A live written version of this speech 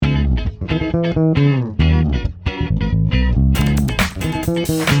Hello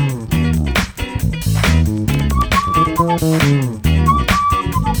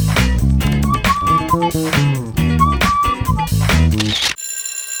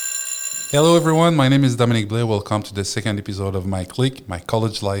everyone, my name is Dominic Blais. Welcome to the second episode of My Click, My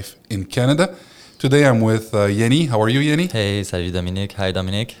College Life in Canada. Today I'm with Yenny. How are you, Yenny? Hey, salut Dominic. Hi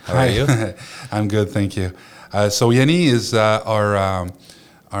Dominic. How Hi. are you? I'm good, thank you. So Yenny is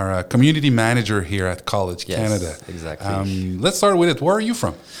our community manager here at College Yes, Canada. exactly. Let's start with it. Where are you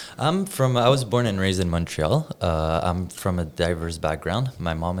from? I was born and raised in Montreal. I'm from a diverse background.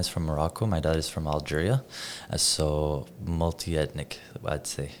 My mom is from Morocco. My dad is from Algeria. So multi-ethnic, I'd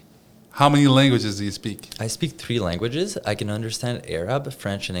say. How many languages do you speak? I speak 3 languages. I can understand Arab,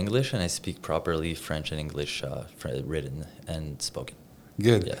 French, and English, and I speak properly French and English, written and spoken.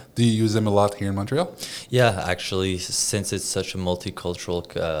 Good. Yeah. Do you use them a lot here in Montreal? Yeah, actually, since it's such a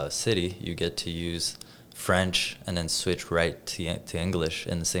multicultural city, you get to use French and then switch right to English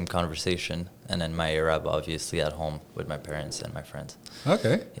in the same conversation. And then my Arab, obviously, at home with my parents and my friends.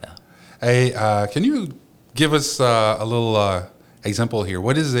 Okay. Yeah. Hey, can you give us a little example here?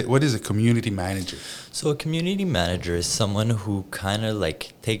 What is it? What is a community manager? So a community manager is someone who kind of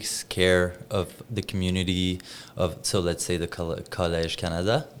like takes care of the community of, so let's say the Collège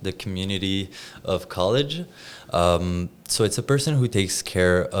Canada, the community of college. So it's a person who takes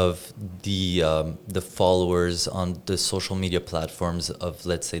care of the followers on the social media platforms of,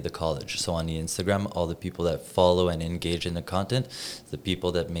 let's say, the college. So on the Instagram, all the people that follow and engage in the content, the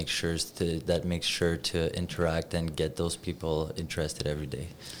people that make sure to interact and get those people interested every day.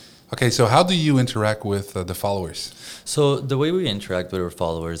 Okay, so how do you interact with the followers? So the way we interact with our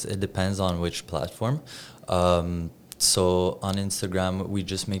followers, it depends on which platform. So on Instagram, we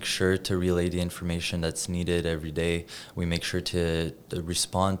just make sure to relay the information that's needed every day. We make sure to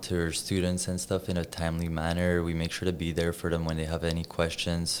respond to our students and stuff in a timely manner. We make sure to be there for them when they have any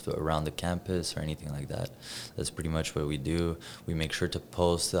questions around the campus or anything like that. That's pretty much what we do. We make sure to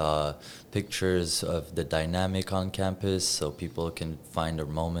post pictures of the dynamic on campus so people can find their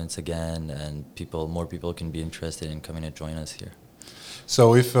moments again and more people can be interested in coming to join us here.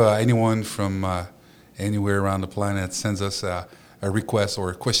 So if anyone from anywhere around the planet sends us a request or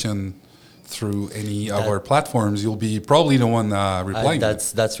a question through any of our platforms, you'll be probably the one replying.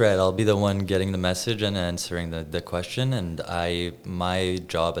 That's right. I'll be the one getting the message and answering the question. And my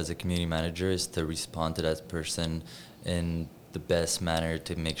job as a community manager is to respond to that person in the best manner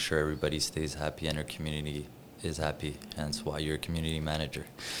to make sure everybody stays happy and our community is happy, hence why you're a community manager.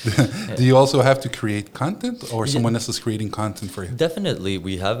 Do you also have to create content, or someone else is creating content for you? Definitely,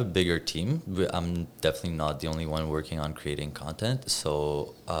 we have a bigger team. I'm definitely not the only one working on creating content.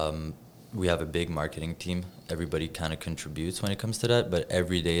 So we have a big marketing team. Everybody kind of contributes when it comes to that, but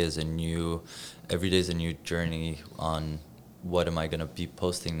every day is a new journey on what am I going to be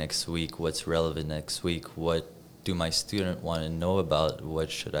posting next week, what's relevant next week, what do my student want to know about, what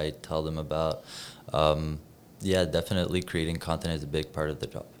should I tell them about. Yeah, definitely creating content is a big part of the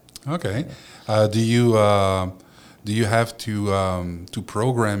job. Okay. Do you have to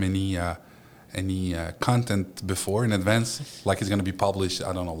program any content before in advance? Like it's going to be published,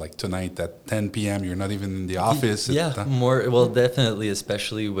 I don't know, like tonight at 10 p.m. You're not even in the office. Definitely,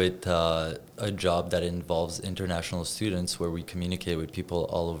 especially with a job that involves international students where we communicate with people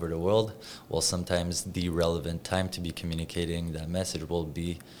all over the world. Well, sometimes the relevant time to be communicating that message will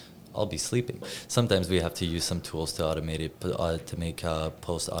be I'll be sleeping. Sometimes we have to use some tools to automate it, to make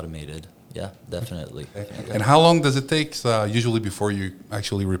post automated. Yeah, definitely. Okay. And how long does it take usually before you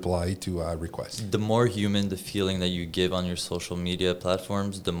actually reply to a request? The more human the feeling that you give on your social media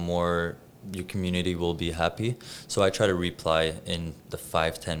platforms, the more your community will be happy. So I try to reply in the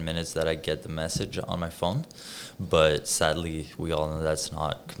 5-10 minutes that I get the message on my phone. But sadly, we all know that's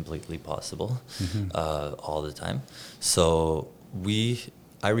not completely possible all the time. So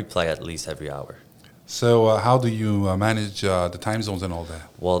I reply at least every hour. So how do you manage the time zones and all that?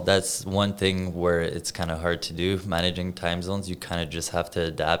 Well, that's one thing where it's kind of hard to do. Managing time zones, you kind of just have to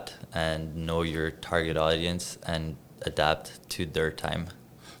adapt and know your target audience and adapt to their time.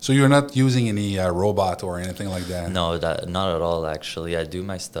 So you're not using any robot or anything like that? No, not at all, actually. I do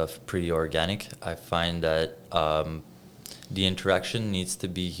my stuff pretty organic. I find that the interaction needs to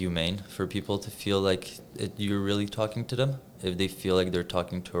be humane for people to feel like you're really talking to them. If they feel like they're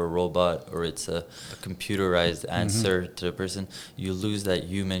talking to a robot or it's a computerized answer to the person, you lose that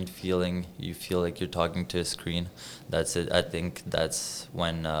human feeling. You feel like you're talking to a screen. That's it. I think that's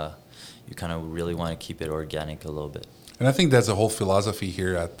when you kind of really want to keep it organic a little bit. And I think that's a whole philosophy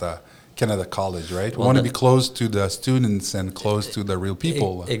here at Canada College, right? We Well, want to that- be close to the students and close to the real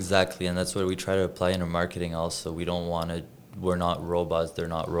people. Exactly, and that's what we try to apply in our marketing also. We don't want to, we're not robots,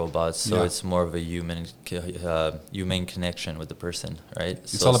 they're not robots, so Yeah. it's more of a human connection with the person, right?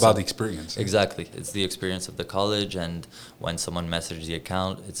 It's all about the experience. Exactly, it's the experience of the college, and when someone messages the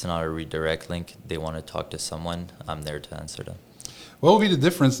account, it's not a redirect link. They want to talk to someone, I'm there to answer them. What would be the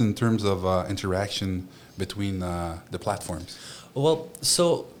difference in terms of interaction between the platforms? Well, so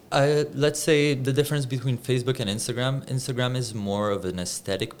let's say the difference between Facebook and Instagram. Instagram is more of an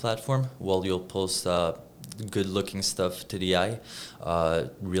aesthetic platform. While you'll post good-looking stuff to the eye,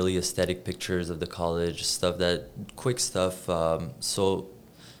 really aesthetic pictures of the college, quick stuff. So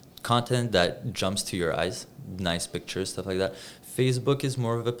content that jumps to your eyes, nice pictures, stuff like that. Facebook is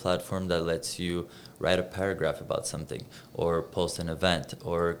more of a platform that lets you write a paragraph about something, or post an event,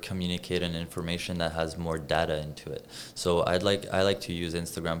 or communicate an information that has more data into it. So I like to use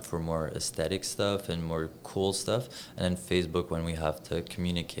Instagram for more aesthetic stuff and more cool stuff, and then Facebook when we have to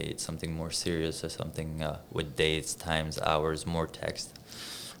communicate something more serious or something with dates, times, hours, more text.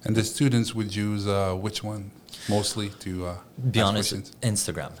 And the students would use which one mostly to Be ask honest, questions?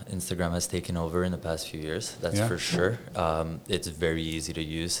 Instagram has taken over in the past few years. That's Yeah. for sure. It's very easy to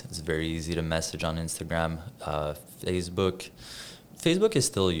use. It's very easy to message on Instagram. Facebook is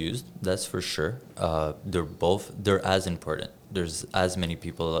still used. That's for sure. They're as important. There's as many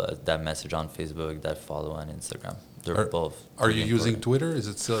people that message on Facebook that follow on Instagram. They're both. Are you pretty using important. Twitter? Is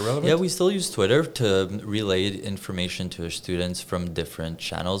it still relevant? Yeah, we still use Twitter to relay information to our students from different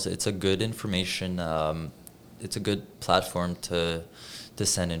channels. It's a good information. It's a good platform to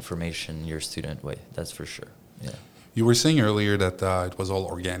send information your student way. That's for sure. Yeah. You were saying earlier that it was all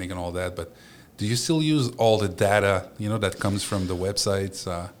organic and all that, but do you still use all the data that comes from the websites?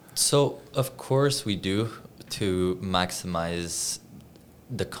 So of course we do, to maximize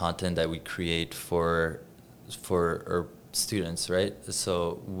the content that we create for our students, right?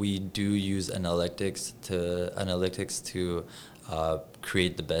 So we do use analytics to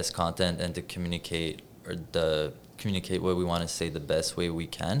create the best content and to communicate what we want to say the best way we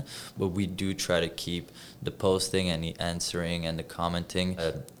can. But we do try to keep the posting and the answering and the commenting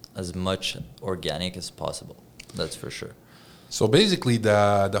as much organic as possible. That's for sure. So basically,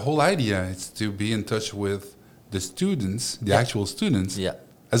 the whole idea is to be in touch with the students, the actual students, Yeah.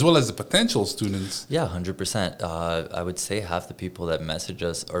 as well as the potential students. Yeah, 100%. I would say half the people that message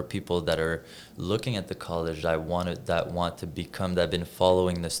us are people that are looking at the college that want to become, that have been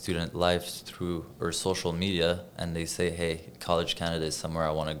following the student life through or social media, and they say, hey, College Canada is somewhere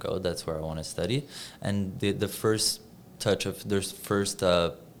I want to go. That's where I want to study. And the first touch of their first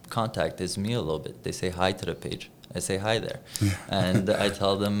contact is me a little bit. They say hi to the page. I say hi there. And I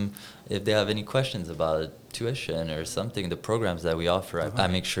tell them if they have any questions about tuition or something, the programs that we offer, I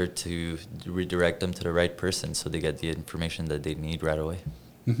make sure to redirect them to the right person so they get the information that they need right away.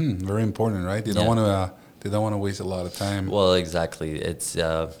 Very important, right? They don't want to. They don't want to waste a lot of time. Well, exactly. It's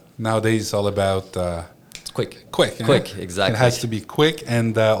Nowadays, it's all about quick. quick. Exactly. It has to be quick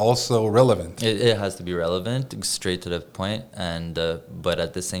and also relevant. It has to be relevant, straight to the point, and but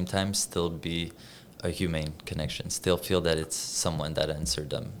at the same time, still be a humane connection. Still feel that it's someone that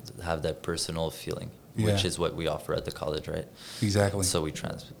answered them. Have that personal feeling, which is what we offer at the college, right? Exactly. So we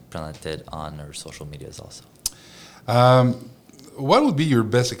transplant it on our social medias also. What would be your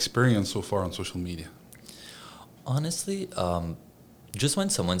best experience so far on social media? Honestly, just when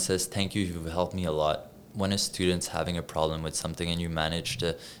someone says, thank you, you've helped me a lot. When a student's having a problem with something and you manage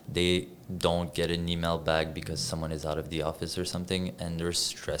to, they don't get an email back because someone is out of the office or something and they're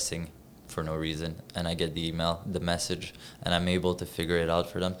stressing for no reason, and I get the email, the message, and I'm able to figure it out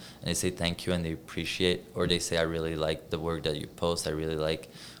for them, and they say thank you and they appreciate, or they say I really like the work that you post, I really like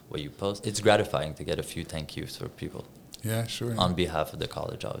what you post. It's gratifying to get a few thank yous for people. Yeah, sure. On behalf of the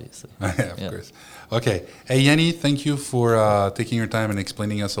college, obviously. Yeah, of course. Okay. Hey, Yanni, thank you for taking your time and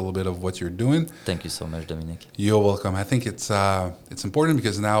explaining us a little bit of what you're doing. Thank you so much, Dominique. You're welcome. I think it's important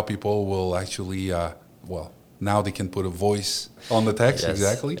because now people will actually, now they can put a voice on the text. Yes.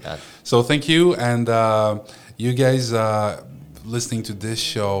 Exactly. Yeah. So thank you. And you guys listening to this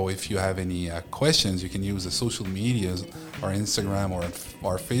show, if you have any questions, you can use the social medias, our Instagram or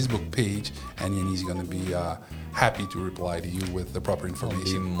our Facebook page, and Yanni's going to be happy to reply to you with the proper I'll be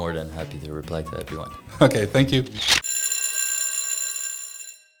information. more than happy to reply to everyone. Okay, thank you.